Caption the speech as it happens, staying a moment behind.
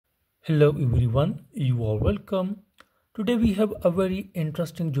Hello everyone, you are welcome. Today we have a very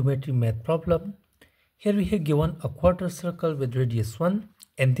interesting geometry math problem. Here we have given a quarter circle with radius 1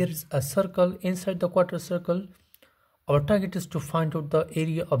 and there is a circle inside the quarter circle. Our target is to find out the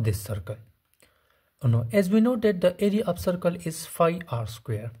area of this circle. Now, as we know that the area of circle is phi r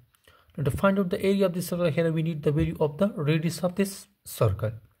square. Now, to find out the area of this circle, here we need the value of the radius of this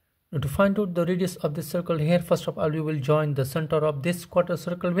circle. Now, to find out the radius of this circle here, first of all we will join the center of this quarter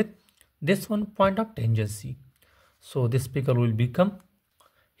circle with this one point of tangency. So this figure will become,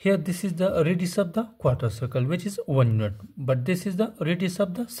 here this is the radius of the quarter circle which is 1 unit, but this is the radius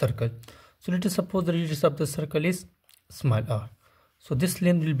of the circle. So let us suppose the radius of the circle is small r. So this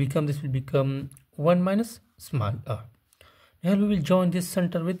length will become 1 minus small r. Here we will join this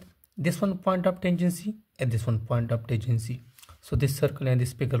center with this one point of tangency and this one point of tangency. So this circle and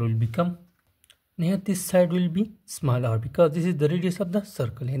this figure will become, here this side will be small r because this is the radius of the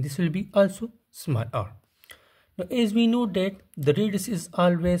circle and this will be also small r. Now as we know that the radius is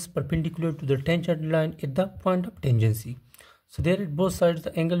always perpendicular to the tangent line at the point of tangency. So there at both sides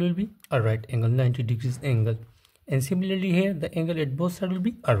the angle will be a right angle, 90 degrees angle. And similarly here the angle at both sides will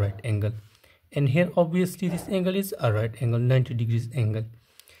be a right angle. And here obviously this angle is a right angle, 90 degrees angle.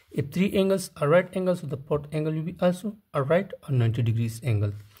 If three angles are right angles, so the fourth angle will be also a right or 90 degrees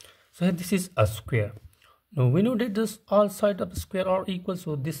angle. So here this is a square. Now we know that this all sides of the square are equal,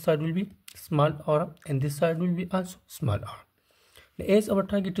 so this side will be small r and this side will be also small r. Now, as our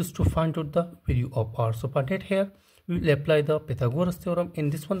target is to find out the value of r, so for that here we will apply the Pythagoras theorem in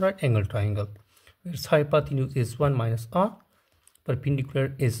this one right angle triangle, where its hypotenuse is 1 minus r,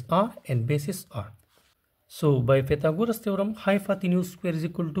 perpendicular is r and base is r. So by Pythagoras theorem, hypotenuse square is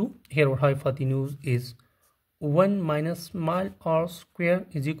equal to, here our hypotenuse is 1 minus small r square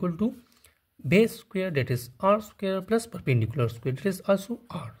is equal to base square, that is r square, plus perpendicular square, that is also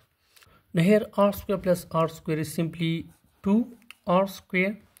r. Now here r square plus r square is simply 2r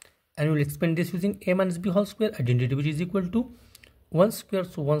square, and we will expand this using a minus b whole square identity, which is equal to 1 square.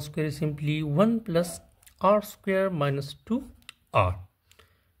 So 1 square is simply 1 plus r square minus 2r.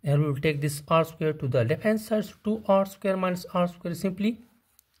 And we will take this r square to the left hand side, so 2r square minus r square is simply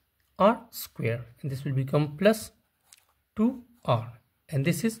r square, and this will become plus 2r, and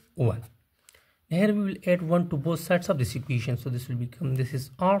this is 1. Here we will add 1 to both sides of this equation, so this will become, this is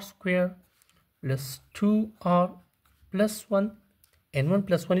r square plus 2r plus 1, and 1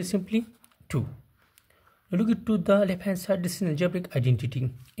 plus 1 is simply 2. Now look at to the left hand side, this is an algebraic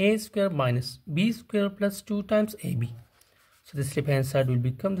identity, a square minus b square plus 2 times ab. So this left hand side will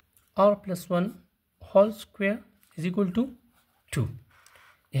become r plus 1 whole square is equal to 2.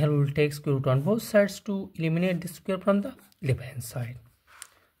 Here we will take square root on both sides to eliminate the square from the left hand side.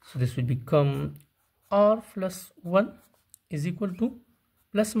 So this will become r plus 1 is equal to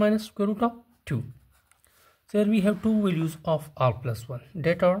plus minus square root of 2. So here we have two values of r plus 1,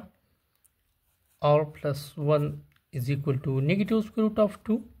 that are r plus 1 is equal to negative square root of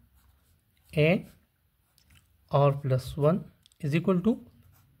 2 and r plus 1 is equal to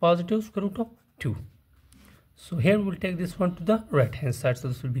positive square root of 2. So here we will take this one to the right hand side, so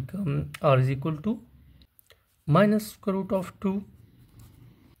this will become r is equal to minus square root of 2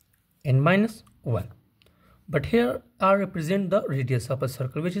 and minus 1. But here r represent the radius of a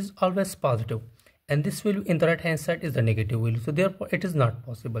circle, which is always positive, and this value in the right hand side is the negative value, so therefore it is not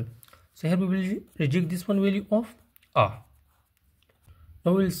possible. So here we will reject this one value of r.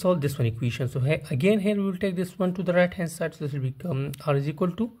 Now we will solve this one equation. So here we will take this one to the right hand side, so this will become r is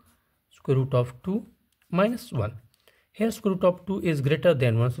equal to square root of 2 minus 1. Here square root of 2 is greater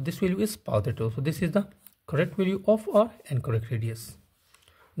than 1, so this value is positive, so this is the correct value of r and correct radius.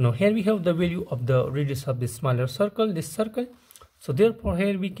 Now here we have the value of the radius of this smaller circle, this circle, so therefore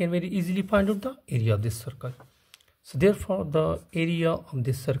here we can very easily find out the area of this circle. So therefore the area of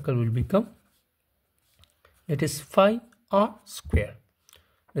this circle will become, that is phi r square.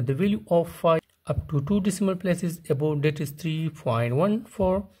 Now the value of phi up to 2 decimal places above, that is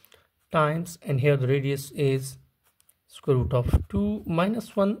 3.14 times, and here the radius is square root of 2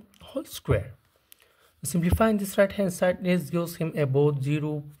 minus 1 whole square. Simplifying this right hand side, this gives him about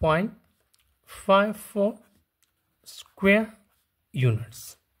 0.54 square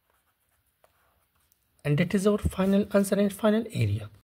units, and that is our final answer and final area.